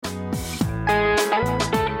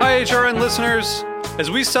HRN listeners.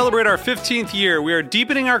 As we celebrate our 15th year, we are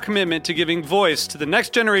deepening our commitment to giving voice to the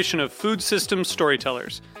next generation of food systems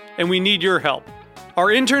storytellers, and we need your help. Our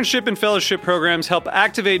internship and fellowship programs help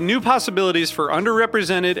activate new possibilities for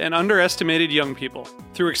underrepresented and underestimated young people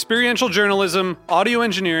through experiential journalism, audio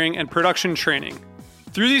engineering, and production training.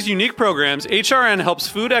 Through these unique programs, HRN helps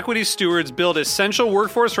food equity stewards build essential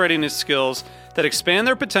workforce readiness skills that expand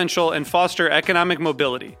their potential and foster economic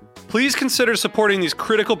mobility. Please consider supporting these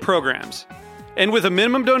critical programs. And with a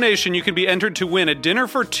minimum donation, you can be entered to win a dinner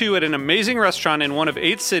for two at an amazing restaurant in one of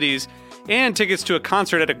 8 cities and tickets to a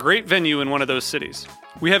concert at a great venue in one of those cities.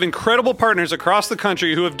 We have incredible partners across the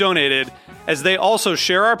country who have donated, as they also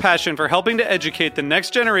share our passion for helping to educate the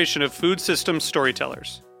next generation of food systems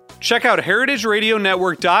storytellers. Check out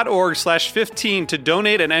heritageradionetwork.org/15 to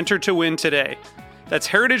donate and enter to win today. That's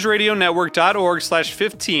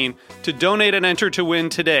heritageradionetwork.org/15 to donate and enter to win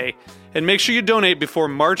today. And make sure you donate before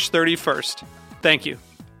March 31st. Thank you.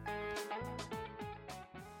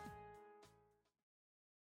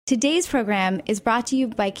 Today's program is brought to you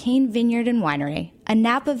by Cane Vineyard and Winery, a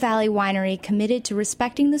Napa Valley winery committed to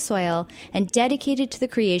respecting the soil and dedicated to the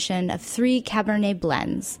creation of 3 Cabernet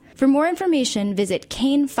blends. For more information, visit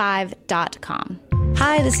cane5.com.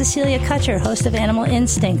 Hi, this is Celia Kutcher, host of Animal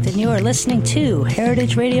Instinct, and you are listening to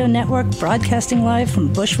Heritage Radio Network, broadcasting live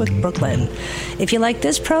from Bushwick, Brooklyn. If you like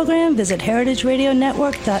this program, visit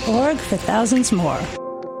heritageradionetwork.org for thousands more.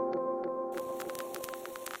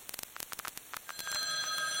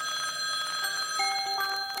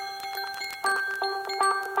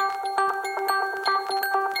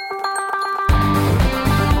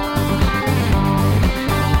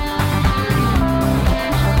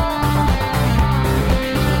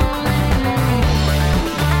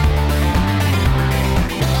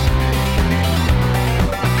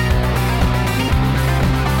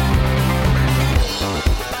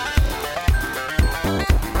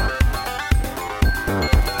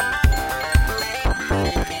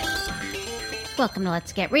 Welcome to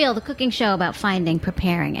Let's Get Real, the cooking show about finding,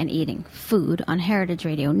 preparing, and eating food on Heritage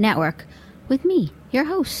Radio Network with me, your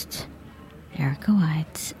host, Erica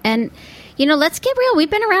White. And, Let's Get Real, we've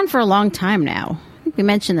been around for a long time now. I think we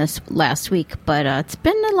mentioned this last week, but it's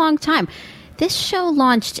been a long time. This show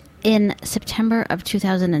launched in September of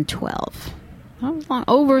 2012. That was long,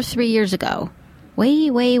 over 3 years ago.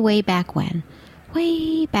 Way back when.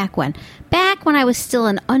 Way back when. Back when I was still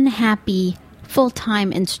an unhappy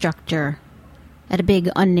full-time instructor at a big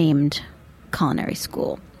unnamed culinary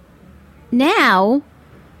school. Now,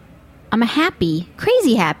 I'm a happy,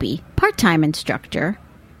 crazy happy part-time instructor,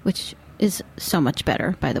 which is so much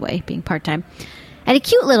better, by the way, being part-time, at a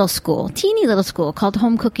cute little school, teeny little school called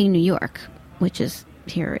Home Cooking New York, which is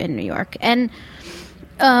here in New York. And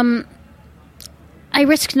I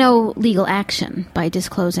risk no legal action by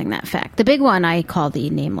disclosing that fact. The big one I call the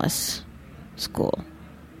nameless school.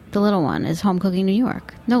 The little one is Home Cooking New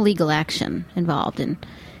York. No legal action involved in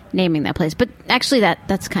naming that place. But actually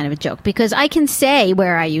that's kind of a joke, because I can say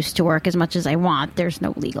where I used to work as much as I want. There's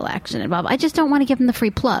no legal action involved. I just don't want to give them the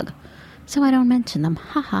free plug, so I don't mention them.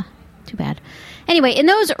 Haha. Too bad. Anyway, in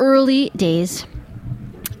those early days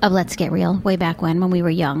of Let's Get Real, way back when we were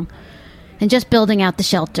young, and just building out the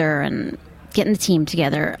shelter and getting the team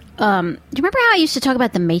together. Do you remember how I used to talk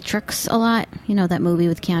about The Matrix a lot? You know, that movie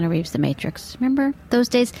with Keanu Reeves, The Matrix. Remember those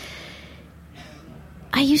days?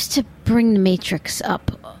 I used to bring The Matrix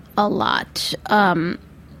up a lot. And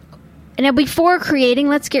before creating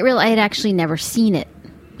Let's Get Real, I had actually never seen it.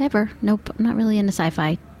 Ever. Nope, I'm not really into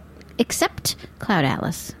sci-fi. Except Cloud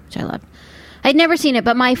Atlas, which I loved. I'd never seen it,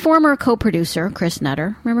 but my former co-producer, Chris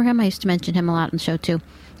Nutter, remember him? I used to mention him a lot on the show, too.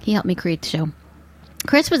 He helped me create the show.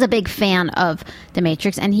 Chris was a big fan of The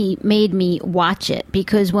Matrix, and he made me watch it,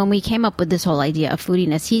 because when we came up with this whole idea of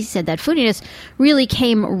foodiness, he said that foodiness really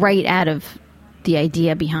came right out of the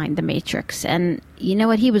idea behind The Matrix. And you know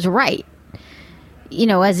what? He was right.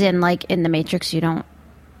 As in, like, in The Matrix, your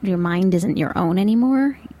mind isn't your own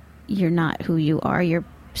anymore. You're not who you are. You're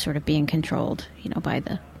sort of being controlled, by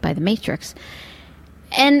the Matrix.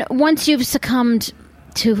 And once you've succumbed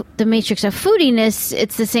to the matrix of foodiness,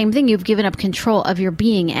 it's the same thing. You've given up control of your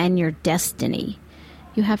being and your destiny.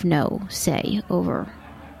 You have no say over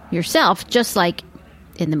yourself, just like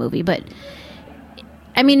in the movie. But,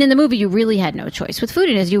 in the movie, you really had no choice. With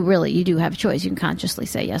foodiness, you do have a choice. You can consciously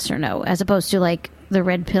say yes or no, as opposed to, like, the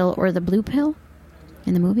red pill or the blue pill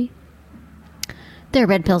in the movie. There are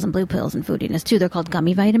red pills and blue pills in foodiness, too. They're called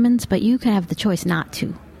gummy vitamins, but you can have the choice not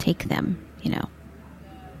to take them,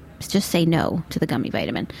 Just say no to the gummy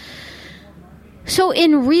vitamin. So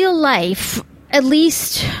in real life, at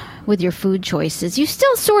least with your food choices, you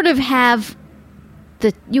still sort of have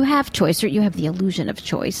you have choice, or you have the illusion of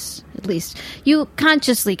choice. At least you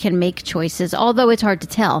consciously can make choices, although it's hard to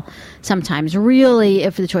tell sometimes really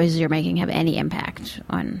if the choices you're making have any impact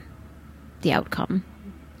on the outcome.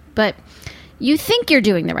 But you think you're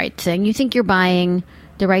doing the right thing. You think you're buying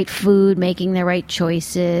the right food, making the right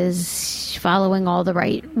choices, following all the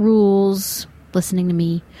right rules, listening to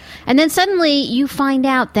me. And then suddenly you find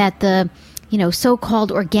out that the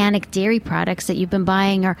so-called organic dairy products that you've been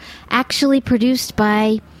buying are actually produced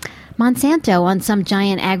by Monsanto on some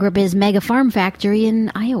giant agribiz mega farm factory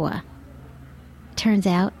in Iowa. Turns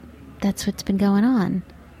out that's what's been going on.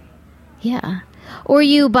 Yeah. Or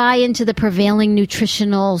you buy into the prevailing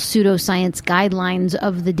nutritional pseudoscience guidelines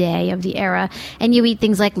of the day, of the era, and you eat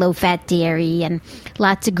things like low-fat dairy and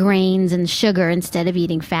lots of grains and sugar instead of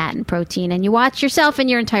eating fat and protein, and you watch yourself and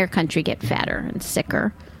your entire country get fatter and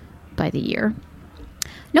sicker by the year.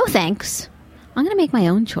 No thanks. I'm going to make my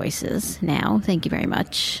own choices now. Thank you very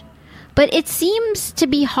much. But it seems to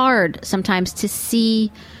be hard sometimes to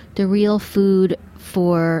see the real food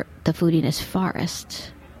for the foodiness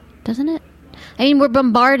forest, doesn't it? I mean, we're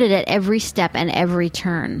bombarded at every step and every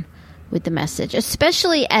turn with the message,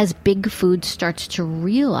 especially as big food starts to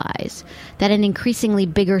realize that an increasingly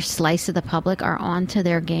bigger slice of the public are onto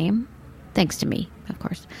their game, thanks to me, of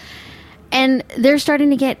course. And they're starting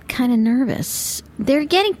to get kind of nervous. They're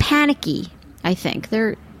getting panicky, I think.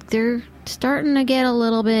 They're starting to get a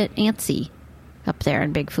little bit antsy up there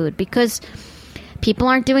in big food because people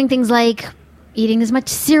aren't doing things like eating as much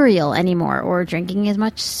cereal anymore or drinking as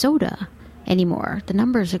much soda anymore. The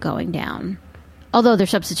numbers are going down. Although they're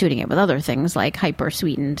substituting it with other things like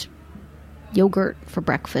hyper-sweetened yogurt for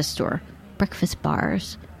breakfast or breakfast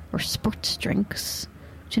bars or sports drinks,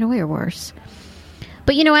 which in a way are worse.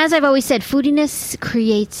 But, as I've always said, foodiness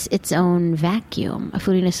creates its own vacuum. A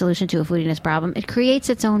foodiness solution to a foodiness problem. It creates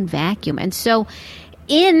its own vacuum. And so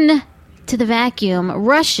into the vacuum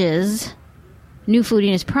rushes new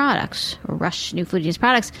foodiness products,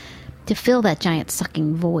 to fill that giant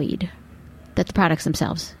sucking void that the products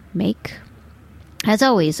themselves make. As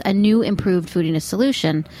always, a new improved foodiness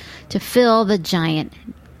solution to fill the giant,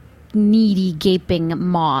 needy, gaping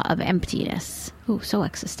maw of emptiness. Ooh, so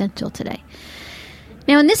existential today.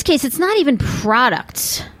 Now, in this case, it's not even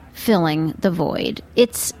products filling the void.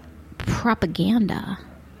 It's propaganda.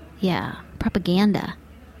 Yeah, propaganda.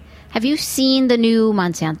 Have you seen the new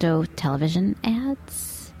Monsanto television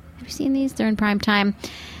ads? Have you seen these? They're in prime time.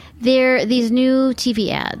 They're these new TV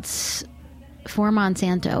ads for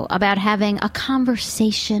Monsanto about having a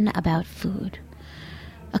conversation about food.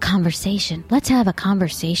 A conversation. Let's have a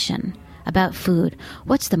conversation about food.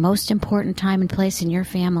 What's the most important time and place in your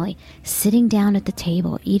family? Sitting down at the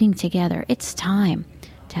table, eating together. It's time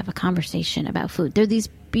to have a conversation about food. They're these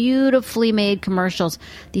beautifully made commercials,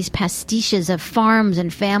 these pastiches of farms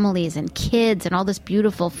and families and kids and all this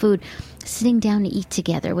beautiful food, sitting down to eat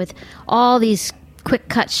together with all these quick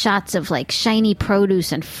cut shots of like shiny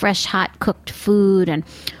produce and fresh hot cooked food and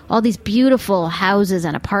all these beautiful houses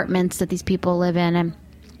and apartments that these people live in, and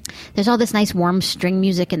there's all this nice warm string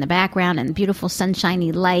music in the background and beautiful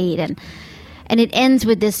sunshiny light, and it ends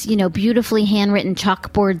with this, beautifully handwritten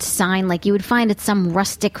chalkboard sign like you would find at some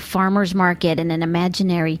rustic farmer's market in an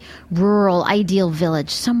imaginary rural ideal village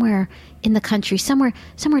somewhere in the country, somewhere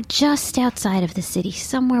just outside of the city,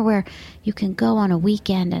 somewhere where you can go on a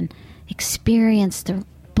weekend and experience the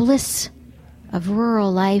bliss of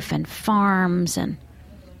rural life and farms and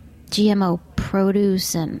GMO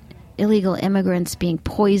produce and illegal immigrants being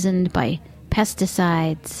poisoned by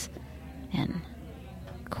pesticides and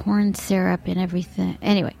corn syrup and everything.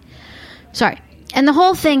 Anyway, sorry. And the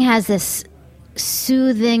whole thing has this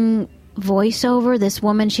soothing voiceover. This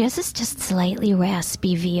woman, she has this just slightly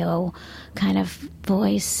raspy VO kind of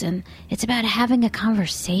voice, and it's about having a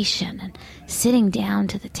conversation and sitting down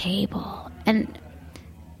to the table. And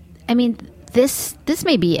I mean, this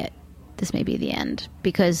may be it. This may be the end,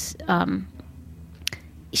 because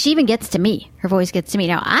she even gets to me. Her voice gets to me.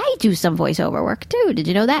 Now, I do some voiceover work too. Did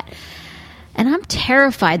you know that? And I'm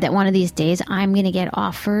terrified that one of these days I'm going to get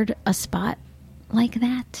offered a spot like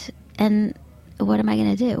that. And what am I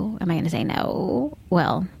going to do? Am I going to say no?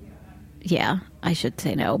 Well, yeah, I should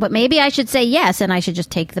say no. But maybe I should say yes, and I should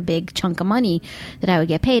just take the big chunk of money that I would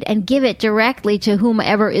get paid and give it directly to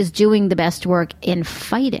whomever is doing the best work in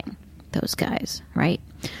fighting those guys, right?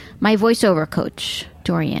 My voiceover coach,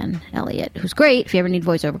 Dorianne Elliott, who's great. If you ever need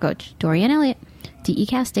voiceover coach, Dorianne Elliott,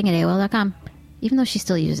 decasting@AOL.com. Even though she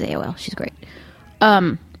still uses AOL, she's great.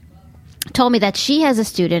 Told me that she has a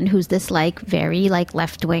student who's this very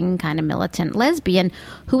left-wing kind of militant lesbian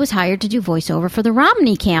who was hired to do voiceover for the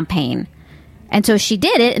Romney campaign. And so she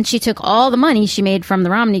did it, and she took all the money she made from the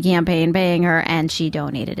Romney campaign paying her, and she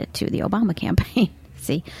donated it to the Obama campaign.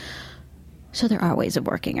 See? So there are ways of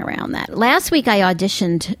working around that. Last week I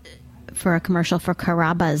auditioned for a commercial for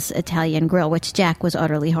Carrabba's Italian Grill, which Jack was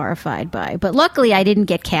utterly horrified by. But luckily I didn't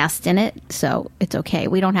get cast in it, so it's okay.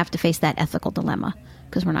 We don't have to face that ethical dilemma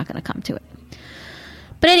because we're not going to come to it.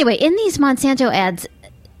 But anyway, in these Monsanto ads,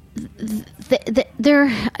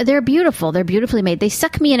 they're beautiful. They're beautifully made. They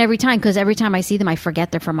suck me in every time because every time I see them, I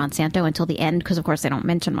forget they're from Monsanto until the end because, of course, they don't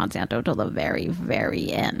mention Monsanto until the very,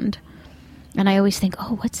 very end. And I always think,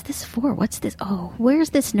 oh, what's this for? What's this? Oh, where's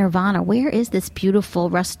this nirvana? Where is this beautiful,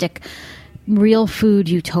 rustic, real food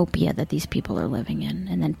utopia that these people are living in?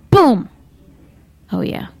 And then, boom! Oh,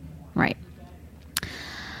 yeah. Right.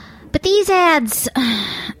 But these ads,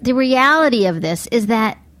 the reality of this is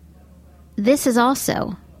that this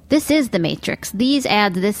is the Matrix. These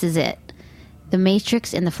ads, this is it. The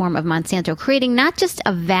Matrix in the form of Monsanto, creating not just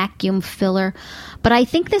a vacuum filler, but I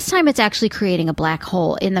think this time it's actually creating a black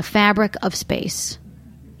hole in the fabric of space.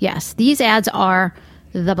 Yes, these ads are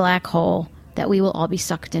the black hole that we will all be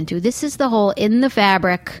sucked into. This is the hole in the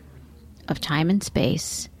fabric of time and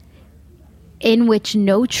space in which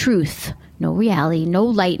no truth, no reality, no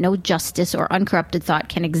light, no justice, or uncorrupted thought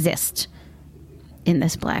can exist. In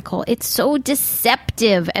this black hole. It's so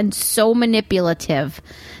deceptive and so manipulative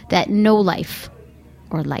that no life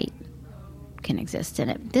or light can exist in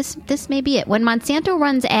it. This may be it. When Monsanto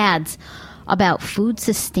runs ads about food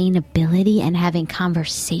sustainability and having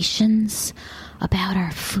conversations about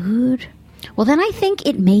our food, well, then I think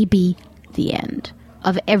it may be the end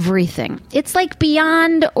of everything. It's like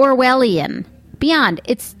beyond Orwellian. Beyond.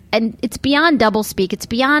 It's beyond doublespeak. It's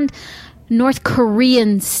beyond North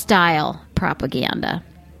Korean style propaganda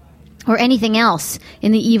or anything else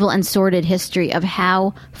in the evil and sordid history of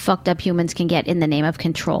how fucked up humans can get in the name of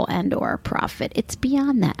control and or profit. It's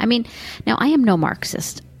beyond that. I mean, now I am no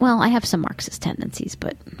Marxist. Well, I have some Marxist tendencies,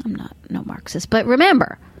 but I'm not no Marxist. But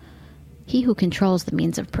remember, he who controls the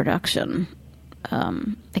means of production,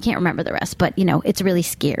 I can't remember the rest, but it's really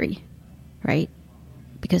scary, right?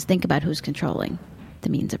 Because think about who's controlling the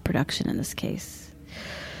means of production in this case.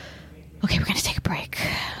 Okay, we're going to take a break.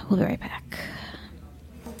 We'll be right back.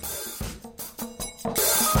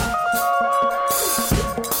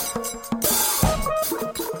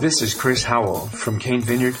 This is Chris Howell from Cane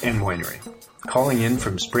Vineyard and Winery, calling in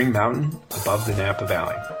from Spring Mountain above the Napa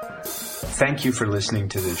Valley. Thank you for listening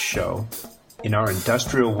to this show. In our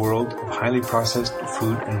industrial world of highly processed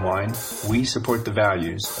food and wine, we support the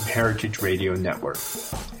values of Heritage Radio Network.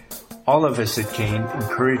 All of us at Cane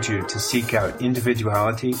encourage you to seek out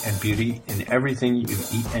individuality and beauty in everything you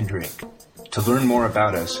eat and drink. To learn more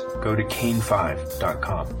about us, go to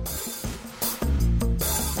cane5.com.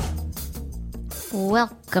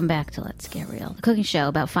 Welcome back to Let's Get Real, the cooking show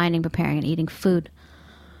about finding, preparing, and eating food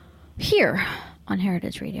here on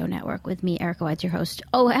Heritage Radio Network with me, Erica White, your host.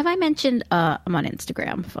 Oh, have I mentioned I'm on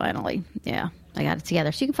Instagram, finally. Yeah, I got it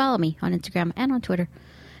together. So you can follow me on Instagram and on Twitter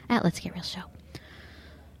at Let's Get Real Show.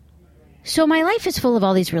 So my life is full of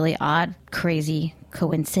all these really odd, crazy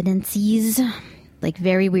coincidences, like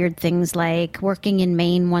very weird things like working in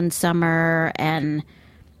Maine one summer and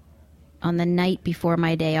on the night before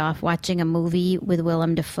my day off watching a movie with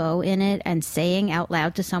Willem Dafoe in it and saying out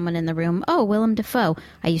loud to someone in the room, oh, Willem Dafoe.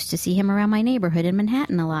 I used to see him around my neighborhood in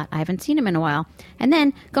Manhattan a lot. I haven't seen him in a while. And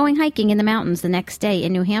then going hiking in the mountains the next day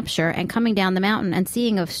in New Hampshire and coming down the mountain and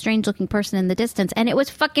seeing a strange-looking person in the distance, and it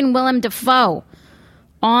was fucking Willem Dafoe.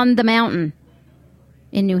 On the mountain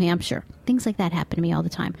in New Hampshire. Things like that happen to me all the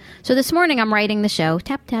time. So this morning I'm writing the show,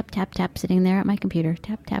 tap, tap, tap, tap, sitting there at my computer,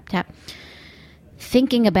 tap, tap, tap,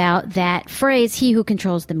 thinking about that phrase, he who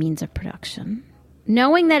controls the means of production,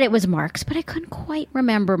 knowing that it was Marx, but I couldn't quite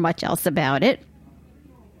remember much else about it,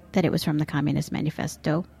 that it was from the Communist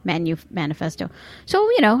Manifesto. So, I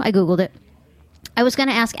Googled it. I was going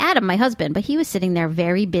to ask Adam, my husband, but he was sitting there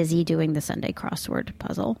very busy doing the Sunday crossword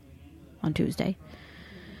puzzle on Tuesday.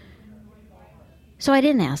 So I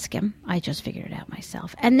didn't ask him. I just figured it out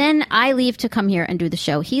myself. And then I leave to come here and do the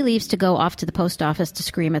show. He leaves to go off to the post office to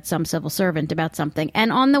scream at some civil servant about something.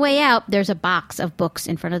 And on the way out, there's a box of books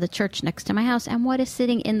in front of the church next to my house. And what is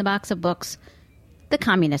sitting in the box of books? The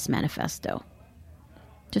Communist Manifesto.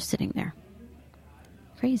 Just sitting there.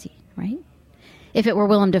 Crazy, right? If it were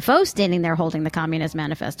Willem Dafoe standing there holding the Communist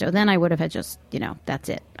Manifesto, then I would have had just, that's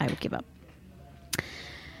it. I would give up.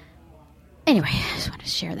 Anyway, I just want to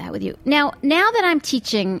share that with you. Now that I'm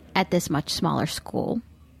teaching at this much smaller school,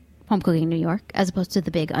 Home Cooking New York, as opposed to the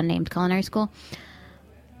big unnamed culinary school,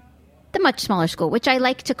 the much smaller school, which I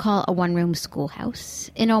like to call a one-room schoolhouse,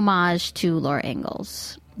 in homage to Laura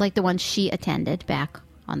Ingalls, like the one she attended back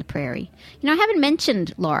on the prairie. You know, I haven't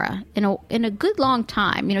mentioned Laura in a good long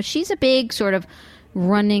time. You know, she's a big sort of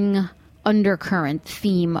running undercurrent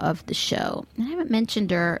theme of the show. I haven't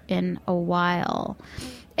mentioned her in a while.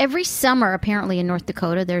 Every summer, apparently in North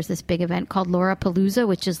Dakota, there's this big event called Laura Palooza,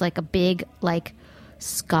 which is like a big, like,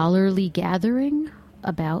 scholarly gathering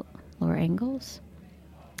about Laura Ingalls.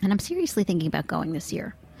 And I'm seriously thinking about going this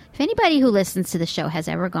year. If anybody who listens to the show has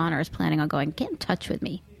ever gone or is planning on going, get in touch with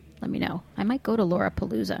me. Let me know. I might go to Laura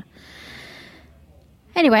Palooza.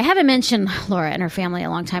 Anyway, I haven't mentioned Laura and her family in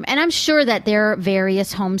a long time. And I'm sure that their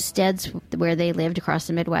various homesteads where they lived across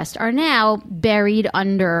the Midwest are now buried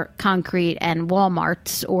under concrete and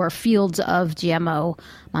Walmarts or fields of GMO,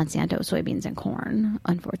 Monsanto, soybeans, and corn,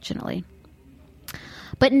 unfortunately.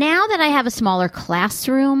 But now that I have a smaller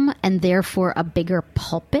classroom and therefore a bigger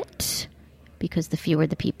pulpit, because the fewer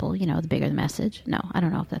the people, you know, the bigger the message. No, I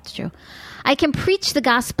don't know if that's true. I can preach the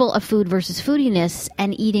gospel of food versus foodiness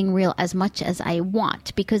and eating real as much as I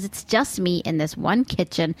want because it's just me in this one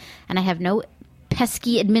kitchen and I have no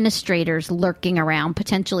pesky administrators lurking around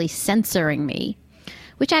potentially censoring me,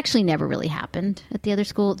 which actually never really happened at the other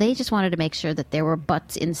school. They just wanted to make sure that there were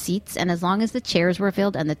butts in seats, and as long as the chairs were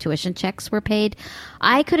filled and the tuition checks were paid,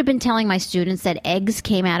 I could have been telling my students that eggs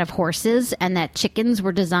came out of horses and that chickens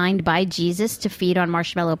were designed by Jesus to feed on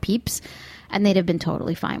marshmallow peeps, and they'd have been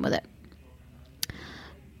totally fine with it.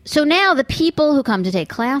 So now the people who come to take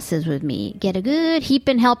classes with me get a good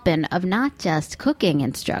heaping helping of not just cooking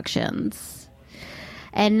instructions,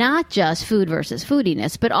 and not just food versus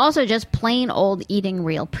foodiness, but also just plain old eating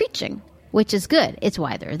real preaching, which is good. It's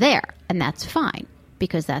why they're there. And that's fine,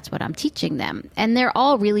 because that's what I'm teaching them. And they're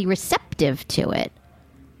all really receptive to it,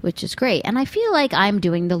 which is great. And I feel like I'm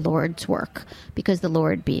doing the Lord's work, because the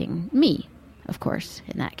Lord being me, of course,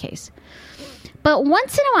 in that case. But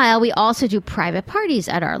once in a while, we also do private parties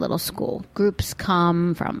at our little school. Groups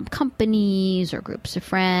come from companies or groups of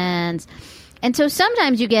friends. And so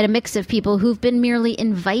sometimes you get a mix of people who've been merely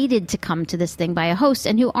invited to come to this thing by a host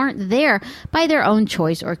and who aren't there by their own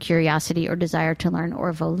choice or curiosity or desire to learn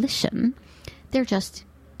or volition. They're just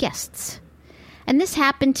guests. And this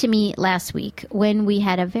happened to me last week when we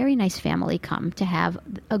had a very nice family come to have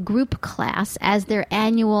a group class as their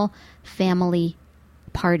annual family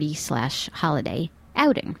party / holiday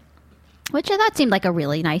outing, which I thought seemed like a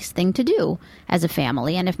really nice thing to do as a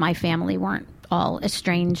family. And if my family weren't all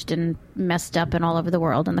estranged and messed up and all over the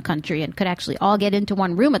world and the country and could actually all get into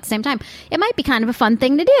one room at the same time, it might be kind of a fun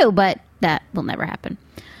thing to do, but that will never happen.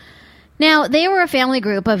 Now, they were a family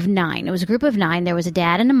group of 9. It was a group of 9. There was a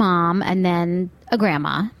dad and a mom, and then a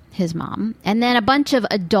grandma, his mom, and then a bunch of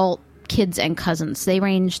adult kids and cousins. They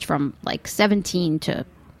ranged from like 17 to,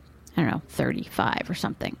 35 or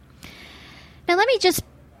something. Now, let me just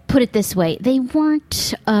put it this way. They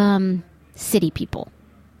weren't city people,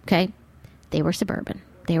 okay? They were suburban.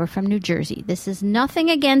 They were from New Jersey. This is nothing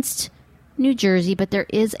against New Jersey, but there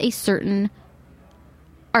is a certain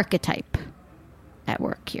archetype at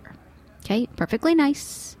work here. Okay? Perfectly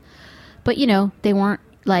nice. But, they weren't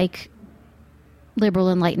like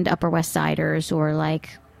liberal, enlightened Upper West Siders or like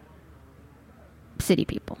city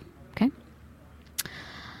people. Okay?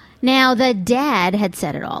 Now, the dad had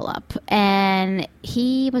set it all up, and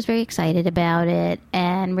he was very excited about it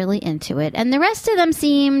and really into it. And the rest of them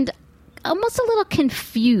seemed almost a little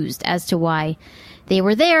confused as to why they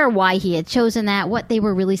were there, why he had chosen that, what they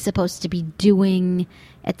were really supposed to be doing,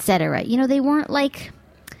 etc. They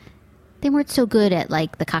weren't so good at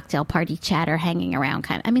like the cocktail party chatter, hanging around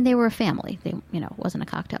kind of. They were a family. It wasn't a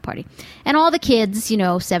cocktail party. And all the kids,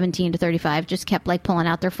 17 to 35 just kept like pulling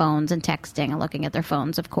out their phones and texting and looking at their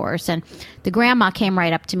phones, of course. And the grandma came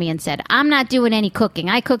right up to me and said, "I'm not doing any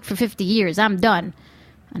cooking. I cooked for 50 years. I'm done."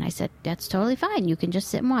 And I said, "That's totally fine. You can just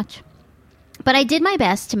sit and watch." But I did my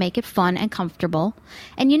best to make it fun and comfortable.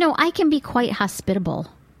 And, I can be quite hospitable.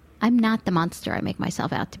 I'm not the monster I make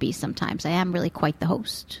myself out to be sometimes. I am really quite the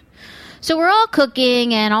host. So we're all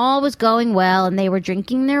cooking and all was going well and they were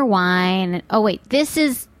drinking their wine. Oh, wait, this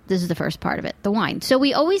is the first part of it, the wine. So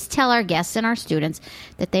we always tell our guests and our students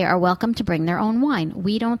that they are welcome to bring their own wine.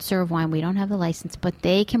 We don't serve wine. We don't have the license, but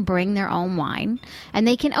they can bring their own wine and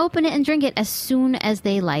they can open it and drink it as soon as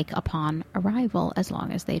they like upon arrival, as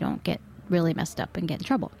long as they don't get really messed up and get in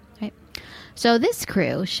trouble, right? So this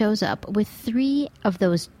crew shows up with 3 of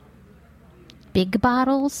those big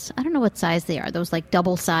bottles. I don't know what size they are. Those like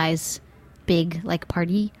double size, big like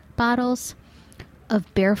party bottles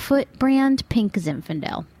of Barefoot brand pink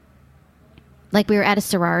Zinfandel. Like we were at a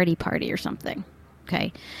sorority party or something.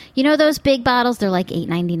 Okay. Those big bottles, they're like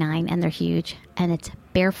 $8.99 and they're huge. And it's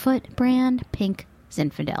Barefoot brand pink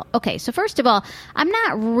Zinfandel. Okay, so first of all, I'm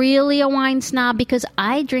not really a wine snob because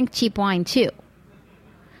I drink cheap wine too.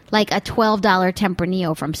 Like a $12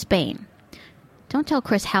 Tempranillo from Spain. Don't tell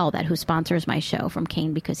Chris Howell that, who sponsors my show from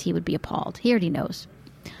Kane, because he would be appalled. He already knows.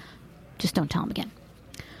 Just don't tell him again.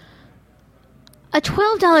 A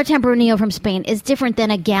 $12 Tempranillo from Spain is different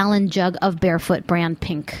than a gallon jug of Barefoot brand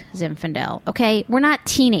pink Zinfandel. Okay, we're not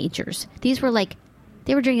teenagers. They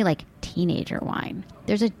were drinking like teenager wine.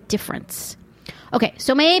 There's a difference. Okay,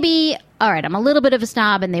 so maybe, all right, I'm a little bit of a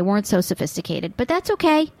snob and they weren't so sophisticated, but that's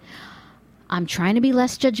okay. I'm trying to be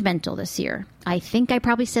less judgmental this year. I think I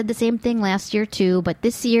probably said the same thing last year too, but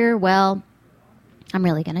this year, well, I'm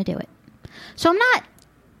really going to do it. So I'm not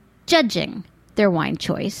judging their wine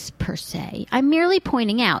choice per se. I'm merely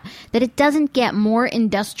pointing out that it doesn't get more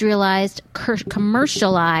industrialized,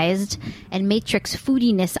 commercialized, and matrix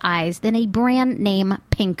foodiness eyes than a brand name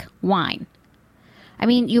pink wine. I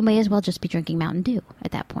mean, you may as well just be drinking Mountain Dew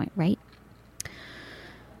at that point, right?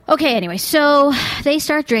 Okay, anyway, so they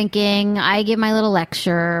start drinking. I give my little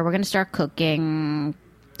lecture. We're going to start cooking,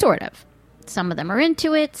 sort of. Some of them are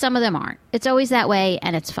into it. Some of them aren't. It's always that way,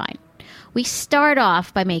 and it's fine. We start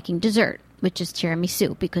off by making dessert, which is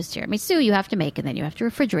tiramisu, because tiramisu you have to make and then you have to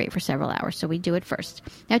refrigerate for several hours, so we do it first.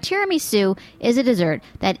 Now, tiramisu is a dessert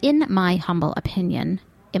that, in my humble opinion,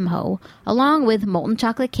 along with molten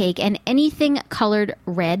chocolate cake and anything colored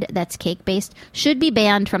red that's cake-based, should be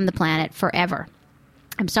banned from the planet forever.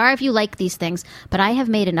 I'm sorry if you like these things, but I have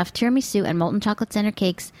made enough tiramisu and molten chocolate center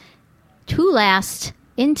cakes to last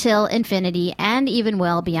until infinity and even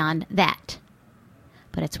well beyond that.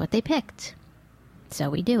 But it's what they picked, so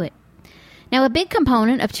we do it. Now, a big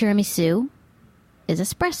component of tiramisu is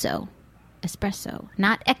espresso. Espresso,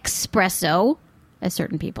 not espresso, as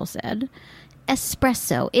certain people said.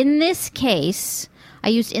 Espresso. In this case, I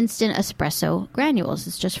used instant espresso granules.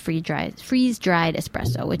 It's just freeze-dried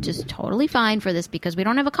espresso, which is totally fine for this because we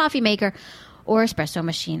don't have a coffee maker or espresso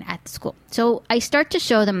machine at the school. So I start to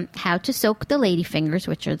show them how to soak the ladyfingers,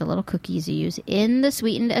 which are the little cookies you use, in the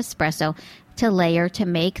sweetened espresso to layer to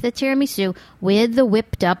make the tiramisu with the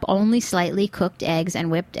whipped up, only slightly cooked eggs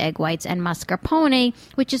and whipped egg whites and mascarpone,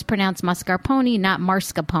 which is pronounced mascarpone, not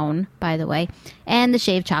mascarpone, by the way, and the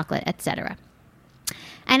shaved chocolate, etc.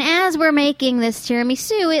 And as we're making this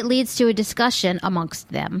tiramisu, it leads to a discussion amongst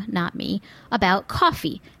them, not me, about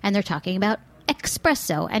coffee. And they're talking about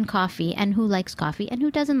espresso and coffee and who likes coffee and who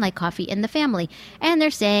doesn't like coffee in the family. And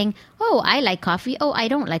they're saying, oh, I like coffee. Oh, I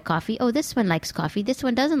don't like coffee. Oh, this one likes coffee. This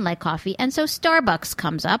one doesn't like coffee. And so Starbucks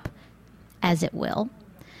comes up, as it will.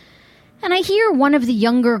 And I hear one of the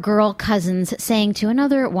younger girl cousins saying to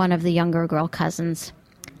another one of the younger girl cousins,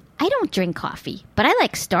 I don't drink coffee, but I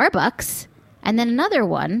like Starbucks. And then another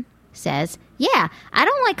one says, yeah, I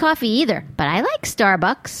don't like coffee either, but I like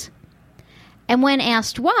Starbucks. And when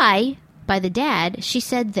asked why by the dad, she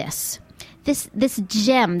said this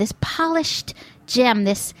gem, this polished gem,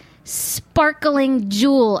 this sparkling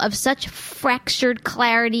jewel of such fractured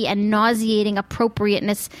clarity and nauseating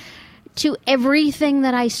appropriateness to everything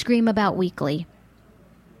that I scream about weekly.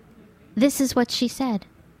 This is what she said.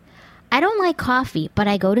 I don't like coffee, but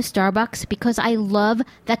I go to Starbucks because I love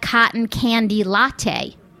the cotton candy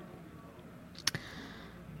latte.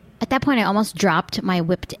 At that point, I almost dropped my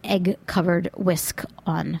whipped egg-covered whisk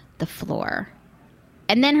on the floor.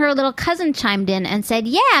 And then her little cousin chimed in and said,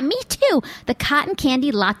 yeah, me too. The cotton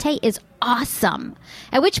candy latte is awesome.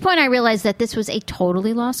 At which point I realized that this was a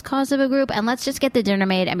totally lost cause of a group, and let's just get the dinner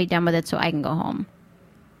made and be done with it so I can go home,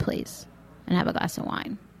 please, and have a glass of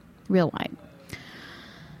wine, real wine.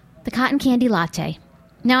 The cotton candy latte.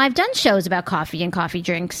 Now, I've done shows about coffee and coffee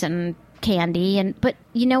drinks and candy, but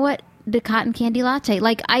you know what? The cotton candy latte,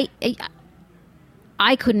 like I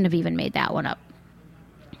couldn't have even made that one up.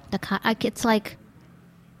 It's like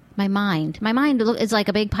my mind. My mind is like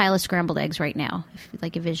a big pile of scrambled eggs right now.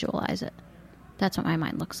 If you visualize it, that's what my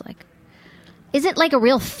mind looks like. Is it like a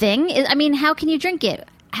real thing? I mean, how can you drink it?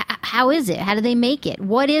 How is it? How do they make it?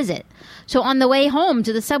 What is it? So on the way home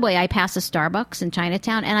to the subway, I passed a Starbucks in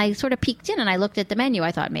Chinatown, and I sort of peeked in and I looked at the menu.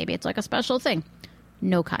 I thought maybe it's like a special thing.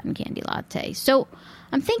 No cotton candy latte. So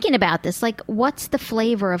I'm thinking about this. Like, what's the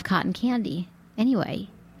flavor of cotton candy anyway?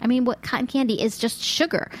 I mean, what cotton candy is just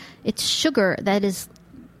sugar. It's sugar that is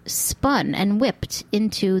spun and whipped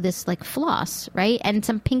into this like floss, right? And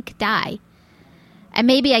some pink dye. And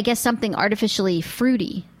maybe, I guess, something artificially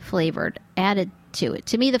fruity flavored added to it.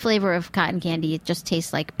 To me, the flavor of cotton candy, it just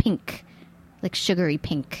tastes like pink, like sugary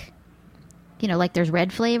pink. You know, like there's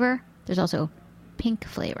red flavor, there's also pink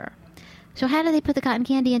flavor. So how do they put the cotton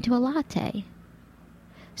candy into a latte?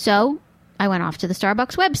 So I went off to the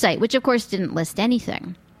Starbucks website, which of course didn't list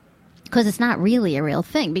anything. because it's not really a real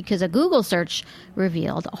thing, because a Google search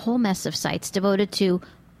revealed a whole mess of sites devoted to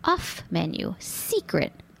off-menu,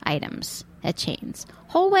 secret items at chains.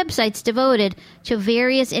 Whole websites devoted to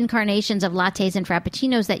various incarnations of lattes and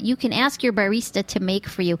frappuccinos that you can ask your barista to make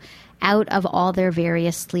for you out of all their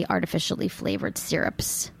variously artificially flavored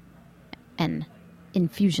syrups and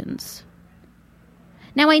infusions.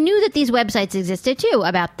 Now, I knew that these websites existed, too,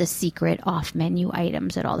 about the secret off-menu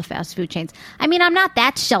items at all the fast food chains. I mean, I'm not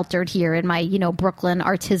that sheltered here in my, Brooklyn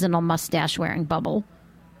artisanal mustache-wearing bubble.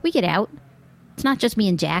 We get out. It's not just me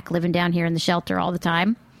and Jack living down here in the shelter all the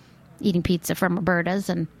time, eating pizza from Roberta's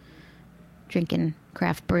and drinking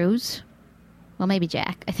craft brews. Well, maybe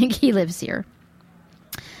Jack. I think he lives here.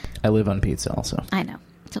 I live on pizza also. I know.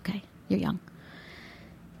 It's okay. You're young.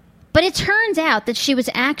 But it turns out that she was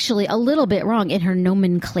actually a little bit wrong in her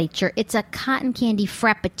nomenclature. It's a cotton candy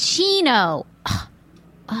frappuccino.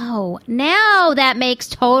 Oh, now that makes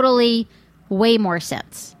totally way more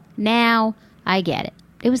sense. Now I get it.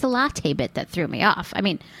 It was the latte bit that threw me off. I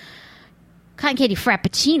mean, cotton candy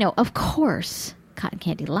frappuccino, of course. Cotton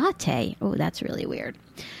candy latte. Oh, that's really weird.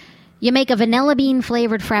 You make a vanilla bean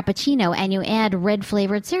flavored frappuccino and you add red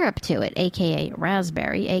flavored syrup to it, a.k.a.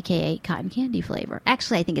 raspberry, a.k.a. cotton candy flavor.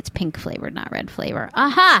 Actually, I think it's pink flavored, not red flavor.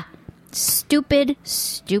 Aha! Stupid,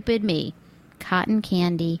 stupid me. Cotton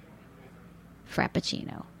candy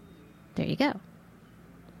frappuccino. There you go.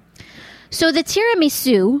 So the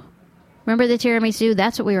tiramisu, remember the tiramisu?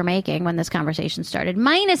 That's what we were making when this conversation started.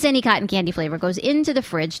 Minus any cotton candy flavor goes into the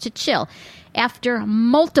fridge to chill. After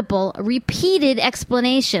multiple repeated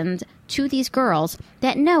explanations to these girls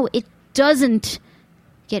that no, it doesn't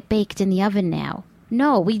get baked in the oven now.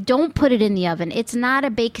 No, we don't put it in the oven. It's not a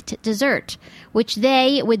baked dessert, which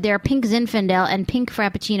they, with their pink Zinfandel and pink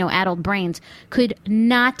Frappuccino-addled brains, could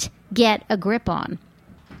not get a grip on.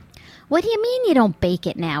 What do you mean you don't bake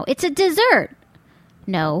it now? It's a dessert.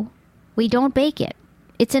 No, we don't bake it.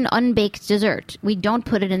 It's an unbaked dessert. We don't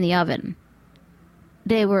put it in the oven.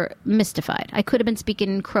 They were mystified. I could have been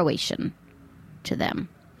speaking Croatian to them.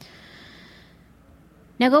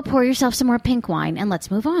 Now go pour yourself some more pink wine and let's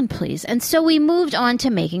move on, please. And so we moved on to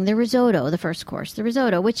making the risotto, the first course, the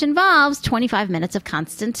risotto, which involves 25 minutes of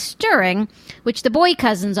constant stirring, which the boy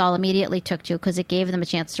cousins all immediately took to because it gave them a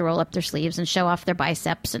chance to roll up their sleeves and show off their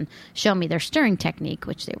biceps and show me their stirring technique,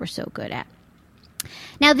 which they were so good at.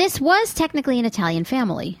 Now, this was technically an Italian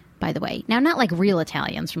family, by the way. Now, not like real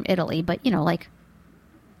Italians from Italy, but, like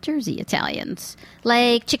Jersey Italians,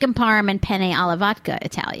 like chicken parm and penne alla vodka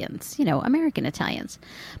Italians, American Italians.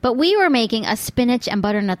 But we were making a spinach and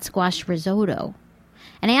butternut squash risotto.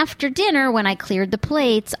 And after dinner, when I cleared the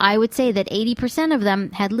plates, I would say that 80% of them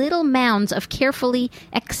had little mounds of carefully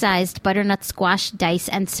excised butternut squash dice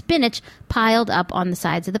and spinach piled up on the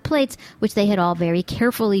sides of the plates, which they had all very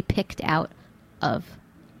carefully picked out of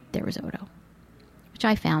their risotto, which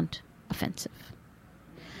I found offensive.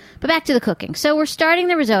 But back to the cooking. So we're starting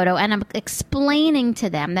the risotto, and I'm explaining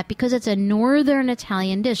to them that because it's a northern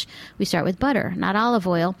Italian dish, we start with butter, not olive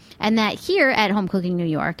oil, and that here at Home Cooking New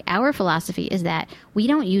York, our philosophy is that we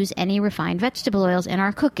don't use any refined vegetable oils in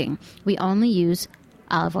our cooking. We only use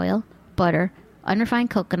olive oil, butter,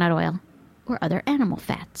 unrefined coconut oil, or other animal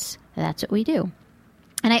fats. That's what we do.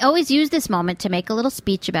 And I always use this moment to make a little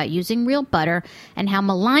speech about using real butter and how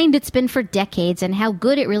maligned it's been for decades and how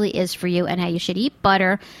good it really is for you and how you should eat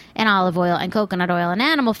butter and olive oil and coconut oil and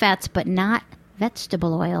animal fats, but not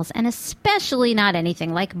vegetable oils, and especially not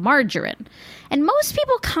anything like margarine. And most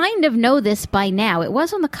people kind of know this by now. It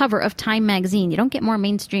was on the cover of Time magazine. You don't get more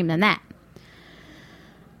mainstream than that.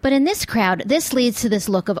 But in this crowd, this leads to this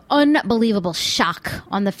look of unbelievable shock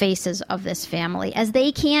on the faces of this family, as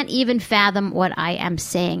they can't even fathom what I am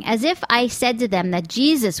saying, as if I said to them that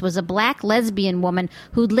Jesus was a black lesbian woman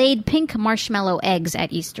who laid pink marshmallow eggs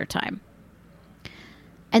at Easter time.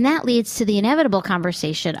 And that leads to the inevitable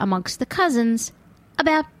conversation amongst the cousins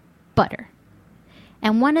about butter.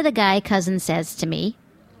 And one of the guy cousins says to me,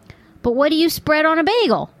 "But what do you spread on a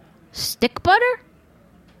bagel? Stick butter?"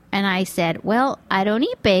 And I said, "Well, I don't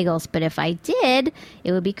eat bagels, but if I did,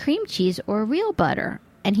 it would be cream cheese or real butter."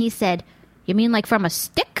 And he said, "You mean like from a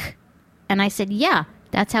stick?" And I said, "Yeah,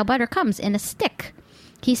 that's how butter comes, in a stick."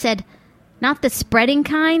 He said, "Not the spreading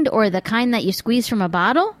kind or the kind that you squeeze from a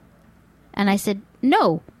bottle?" And I said,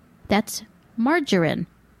 "No, that's margarine.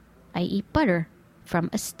 I eat butter from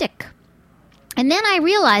a stick." And then I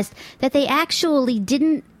realized that they actually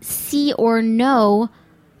didn't see or know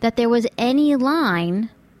that there was any line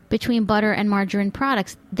between butter and margarine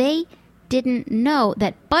products. They didn't know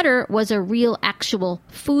that butter was a real, actual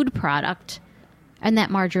food product and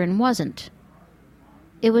that margarine wasn't.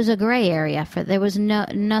 It was a gray area. There was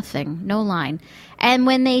nothing, no line. And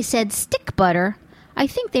when they said stick butter, I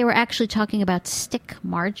think they were actually talking about stick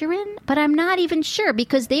margarine, but I'm not even sure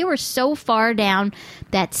because they were so far down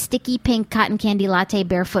that sticky pink cotton candy latte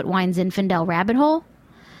barefoot wine Zinfandel rabbit hole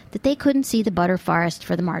that they couldn't see the butter forest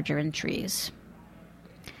for the margarine trees.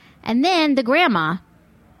 And then the grandma,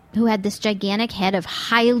 who had this gigantic head of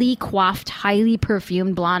highly coiffed, highly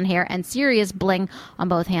perfumed blonde hair and serious bling on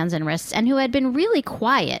both hands and wrists, and who had been really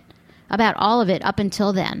quiet about all of it up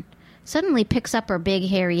until then, suddenly picks up her big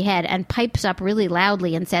hairy head and pipes up really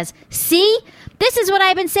loudly and says, "See? This is what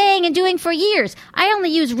I've been saying and doing for years. I only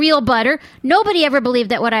use real butter. Nobody ever believed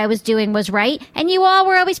that what I was doing was right, and you all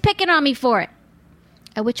were always picking on me for it."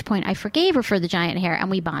 At which point I forgave her for the giant hair,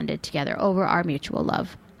 and we bonded together over our mutual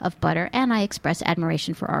love of butter, and I expressed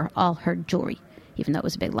admiration for all her jewelry, even though it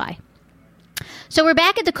was a big lie. So we're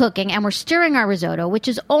back at the cooking, and we're stirring our risotto, which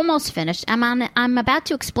is almost finished. I'm about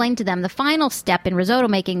to explain to them the final step in risotto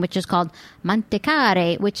making, which is called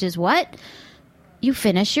mantecare, which is what? You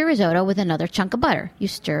finish your risotto with another chunk of butter. You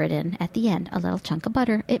stir it in at the end, a little chunk of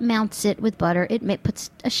butter. It mounts it with butter. It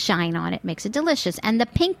puts a shine on it, makes it delicious. And the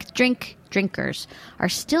pink drinkers are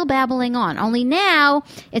still babbling on, only now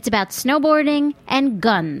it's about snowboarding and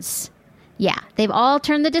guns. Yeah, they've all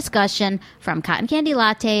turned the discussion from cotton candy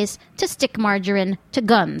lattes to stick margarine to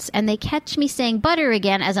guns. And they catch me saying butter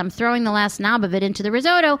again as I'm throwing the last knob of it into the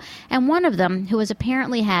risotto. And one of them, who has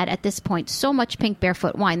apparently had at this point so much pink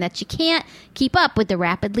barefoot wine that she can't keep up with the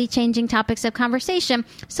rapidly changing topics of conversation,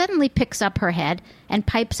 suddenly picks up her head and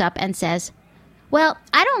pipes up and says, "Well,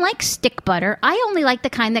 I don't like stick butter. I only like the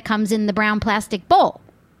kind that comes in the brown plastic bowl."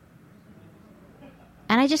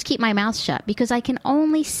 And I just keep my mouth shut because I can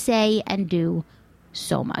only say and do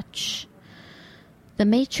so much. The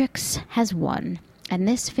Matrix has won, and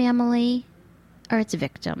this family are its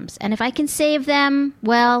victims. And if I can save them,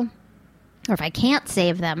 well, or if I can't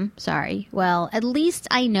save them, sorry, well, at least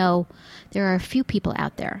I know there are a few people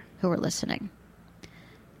out there who are listening.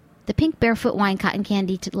 The pink barefoot wine cotton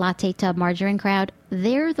candy latte tub margarine crowd,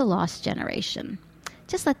 they're the lost generation.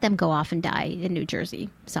 Just let them go off and die in New Jersey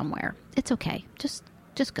somewhere. It's okay. Just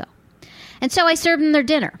go. And so I served them their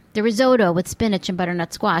dinner, the risotto with spinach and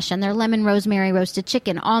butternut squash, and their lemon rosemary roasted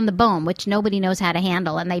chicken on the bone, which nobody knows how to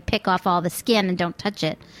handle, and they pick off all the skin and don't touch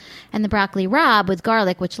it, and the broccoli rabe with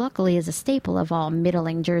garlic, which luckily is a staple of all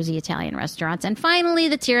middling Jersey Italian restaurants, and finally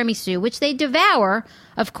the tiramisu, which they devour,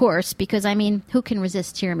 of course, because, I mean, who can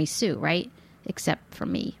resist tiramisu, right? Except for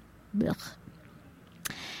me. Ugh.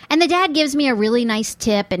 And the dad gives me a really nice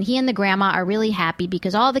tip, and he and the grandma are really happy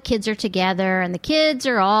because all the kids are together, and the kids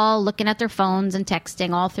are all looking at their phones and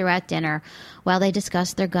texting all throughout dinner while they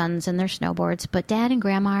discuss their guns and their snowboards. But dad and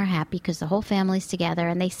grandma are happy because the whole family's together,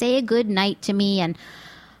 and they say a good night to me, and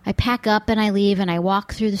I pack up and I leave, and I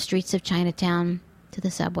walk through the streets of Chinatown to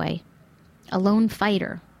the subway, a lone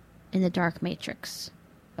fighter in the dark matrix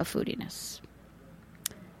of foodiness.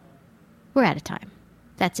 We're out of time.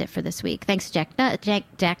 That's it for this week. Thanks, Jack.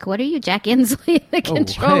 What are you? Jack Inslee in the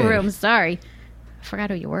control room. Sorry. I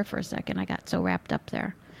forgot who you were for a second. I got so wrapped up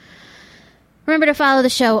there. Remember to follow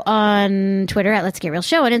the show on Twitter at Let's Get Real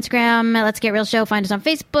Show, on Instagram at Let's Get Real Show. Find us on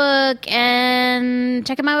Facebook and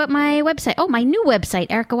check them out at my website. Oh, my new website,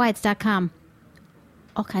 ericawides.com.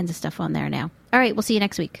 All kinds of stuff on there now. All right, we'll see you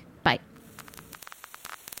next week. Bye.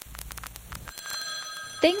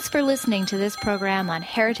 Thanks for listening to this program on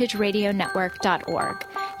heritageradionetwork.org.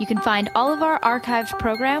 You can find all of our archived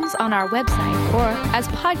programs on our website or as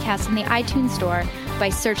podcasts in the iTunes Store by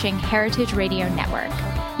searching Heritage Radio Network.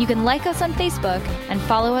 You can like us on Facebook and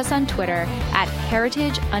follow us on Twitter at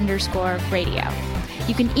heritage_radio.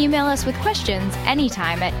 You can email us with questions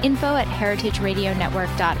anytime at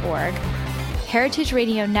info@heritageradionetwork.org. Heritage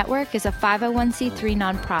Radio Network is a 501c3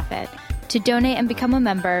 nonprofit. To donate and become a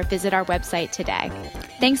member, visit our website today.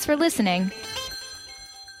 Thanks for listening.